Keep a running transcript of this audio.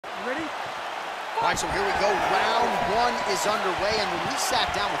Ready? All right, so here we go. Round one is underway, and when we sat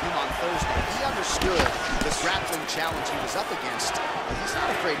down with him on Thursday, he understood the grappling challenge he was up against, but he's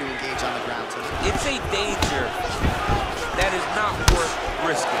not afraid to engage on the ground tonight. It's a danger that is not worth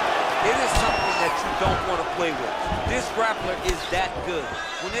risking. It is something that you don't want to play with. This grappler is that good.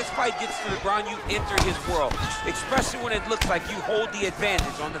 When this fight gets to the ground, you enter his world, especially when it looks like you hold the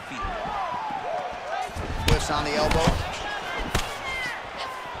advantage on the feet. Whiffs on the elbow.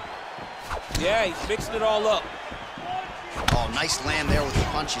 Yeah, he's mixing it all up. Oh, nice land there with the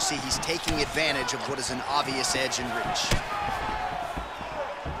punch. You see, he's taking advantage of what is an obvious edge and reach.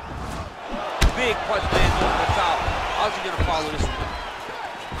 Big punch lands over the top. How's he gonna follow this one?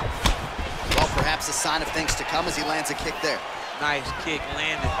 Well, perhaps a sign of things to come as he lands a kick there. Nice kick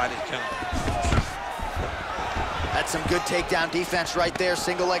landed by this gentleman. That's some good takedown defense right there.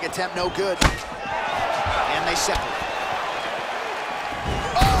 Single leg attempt, no good. And they separate.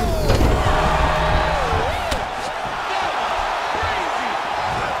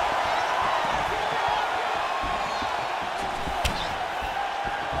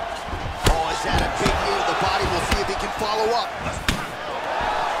 Follow up.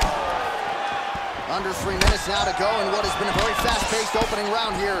 Under 3 minutes now to go in what has been a very fast-paced opening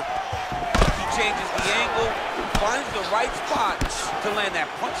round here. He changes the angle, finds the right spot to land that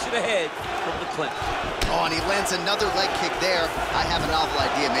punch to the head from the clinch. Oh, and he lands another leg kick there. I have a novel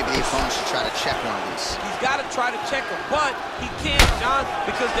idea. Maybe the opponent should try to check one of these. He's got to try to check him, but he can't, John,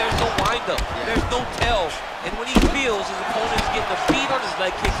 because there's no windup. Yeah. There's no tell. And when he feels his opponent is getting a beat on his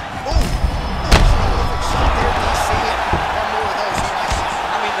leg kicks, boom!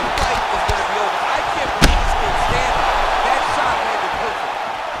 I mean, the fight is going to be over. I can't believe he's still standing. That shot landed perfect.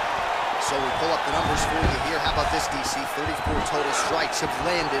 So we pull up the numbers for you here. How about this, DC? 34 total strikes have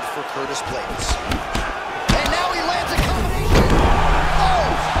landed for Curtis Blaydes. And now he lands a combination. Oh!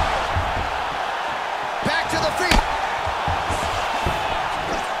 Back to the feet.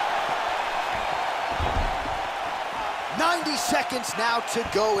 Seconds now to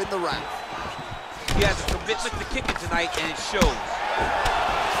go in the round. He has a commitment to kicking tonight, and it shows.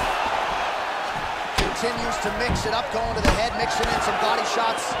 Continues to mix it up, going to the head, mixing in some body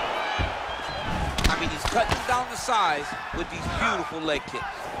shots. I mean, he's cutting down the size with these beautiful leg kicks.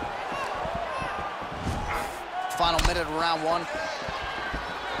 Final minute of round one.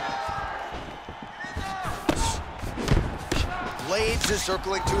 Blaydes is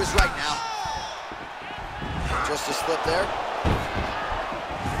circling to his right now. Just a slip there.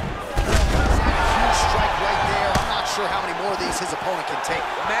 Huge strike right there. I'm not sure how many more of these his opponent can take.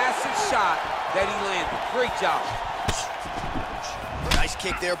 Massive shot that he landed. Great job. Nice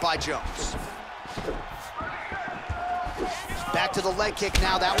kick there by Jones. Back to the leg kick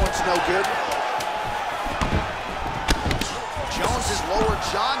now. That one's no good. Jones's lower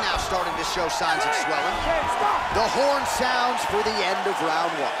jaw now starting to show signs of swelling. The horn sounds for the end of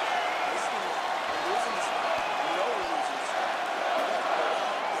round one.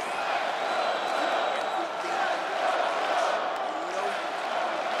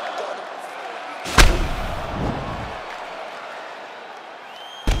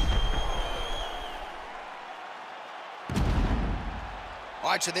 All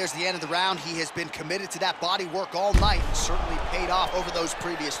right, so there's the end of the round. He has been committed to that body work all night. Certainly paid off over those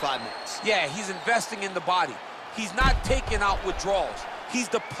previous 5 minutes. Yeah, he's investing in the body. He's not taking out withdrawals. He's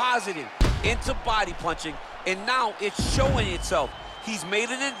depositing into body punching, and now it's showing itself. He's made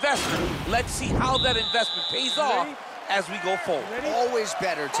an investment. Let's see how that investment pays off as we go forward. Always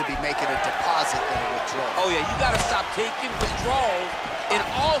better to be making a deposit than a withdrawal. Oh, yeah, you got to stop taking withdrawals in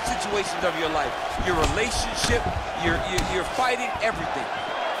all situations of your life. Your relationship, you're fighting, everything.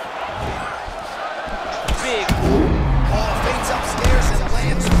 Big. Oh, fades upstairs and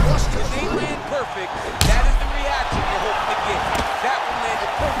lands flush to the They land perfect. That is the reaction you're hoping to get. That one landed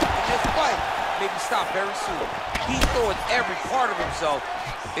perfect in this fight. Maybe stop very soon. He's throwing every part of himself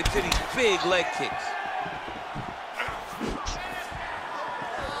into these big leg kicks.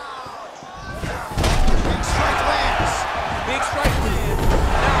 Big strike lands. Big strike lands.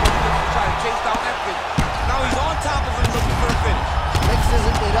 Now he's going to try to chase down that finish. Now he's on top of him looking for a finish. Mixes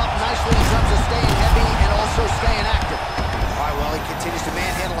it up nicely in terms of staying heavy and also staying active. All right, well, he continues to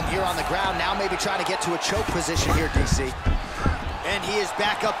manhandle him here on the ground. Now maybe trying to get to a choke position here, DC. And he is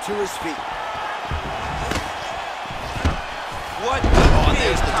back up to his feet. What Oh, and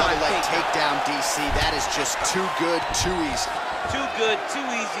there's the double leg takedown, DC. That is just too good, too easy. Too good, too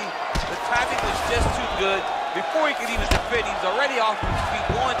easy. The timing was just too good. Before he could even defend, he was already off his feet,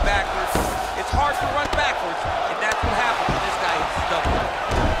 going backwards. It's hard to run backwards, and that's what happens when this guy is double.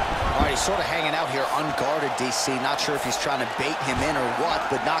 All right, right, he's sort of hanging out here unguarded, DC. Not sure if he's trying to bait him in or what,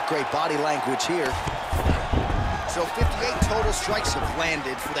 but not great body language here. So 58 total strikes have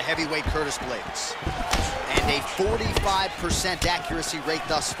landed for the heavyweight Curtis Blaydes. And a 45% accuracy rate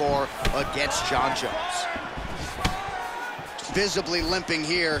thus far against Jon Jones. Visibly limping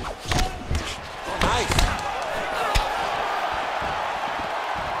here. Oh, nice.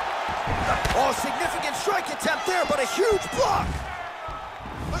 Oh, significant strike attempt there, but a huge block.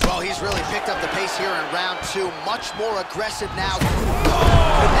 Well, he's really picked up the pace here in round 2. Much more aggressive now.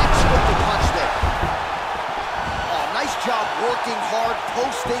 Connects with the punch there. Oh, nice job working hard,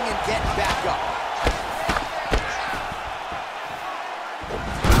 posting, and getting back up.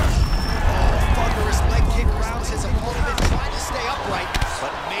 Oh, thunderous leg kick grounds his opponent, trying to stay upright.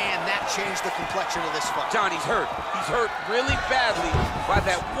 But man, that changed the complexion of this fight. John, he's hurt. He's hurt really badly by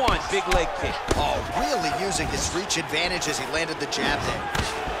that one big leg kick. Oh, really using his reach advantage as he landed the jab there.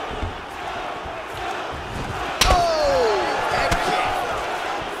 Oh, head kick.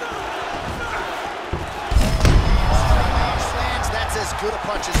 Slams, that's as good a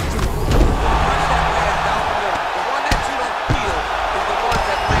punch as he's thrown. Punch that man down below. The one that you don't feel is the one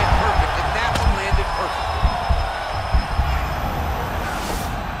that lands perfect, and that one landed perfect.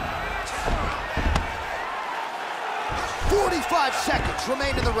 45 seconds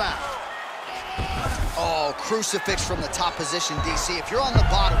remain in the round. Oh, crucifix from the top position, DC. If you're on the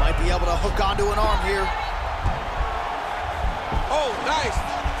bottom, might be able to hook onto an arm here. Oh, nice.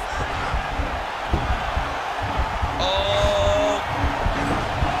 Oh.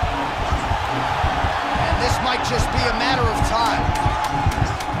 And this might just be a matter of time.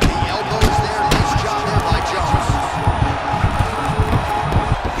 The elbow is there. Nice job there by Jones.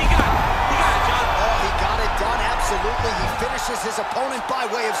 He got it, John. Oh, he got it done, absolutely. He finishes his opponent by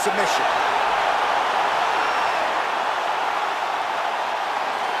way of submission.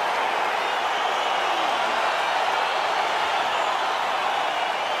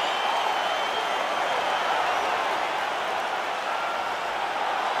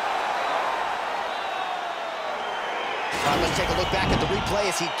 All right, let's take a look back at the replay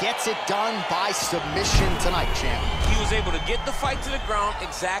as he gets it done by submission tonight, champ. He was able to get the fight to the ground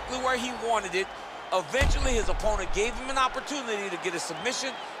exactly where he wanted it. Eventually, his opponent gave him an opportunity to get a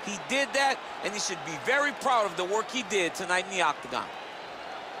submission. He did that, and he should be very proud of the work he did tonight in the octagon.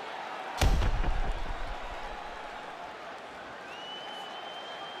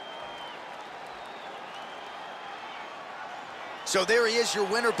 So there he is, your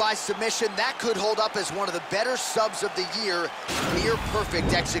winner by submission. That could hold up as one of the better subs of the year. Near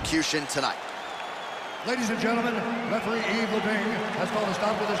perfect execution tonight. Ladies and gentlemen, referee Yves Levine has called a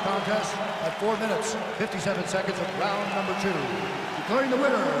stop to this contest at 4 minutes, 57 seconds of round number 2. Declaring the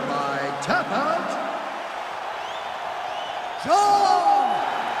winner by tap out, Jon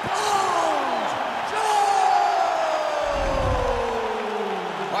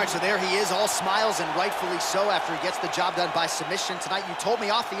All right, so there he is, all smiles, and rightfully so after he gets the job done by submission tonight. You told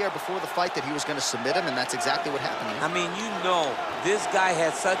me off the air before the fight that he was going to submit him, and that's exactly what happened. I mean, you know, this guy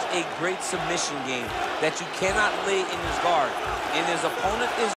has such a great submission game that you cannot lay in his guard. And his opponent is